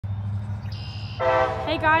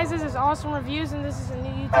Hey guys, this is Awesome Reviews, and this is a new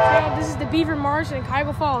YouTube channel. This is the Beaver Marsh in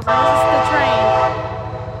Cuyahoga Falls, and this is the train.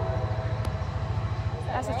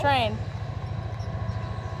 That's the train.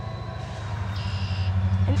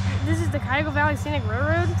 And this is the Cuyahoga Valley Scenic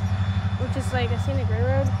Railroad, which is like a scenic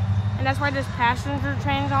railroad, and that's why there's passenger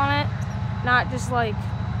trains on it, not just like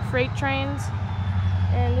freight trains.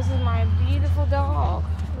 And this is my beautiful dog,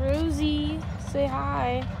 Rosie. Say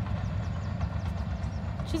hi.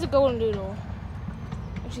 She's a golden doodle.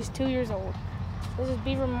 She's 2 years old. This is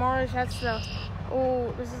Beaver Marsh. That's the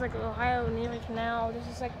this is like the Ohio Neely Canal. This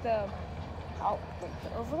is like the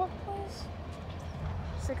overlook place.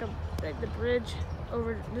 It's like the bridge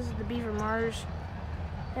over. This is the Beaver Marsh,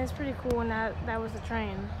 and it's pretty cool. And that was the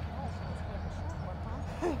train.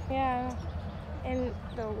 Yeah, and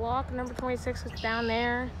the walk number 26 is down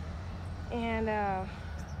there, and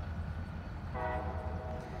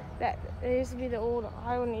that it used to be the old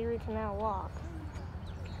Ohio Neely Canal walk.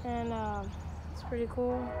 And it's pretty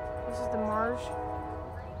cool. This is the marsh. A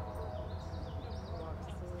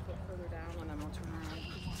little bit further down when I'm on turn around.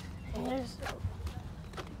 And there's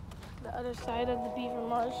the other side of the Beaver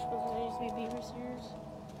Marsh, because there used to be beaver steers.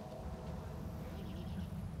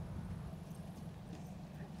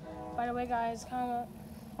 By the way, guys, comment,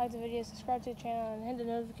 like the video, subscribe to the channel, and hit the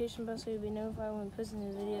notification bell so you'll be notified when we post a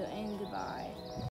new video. And goodbye.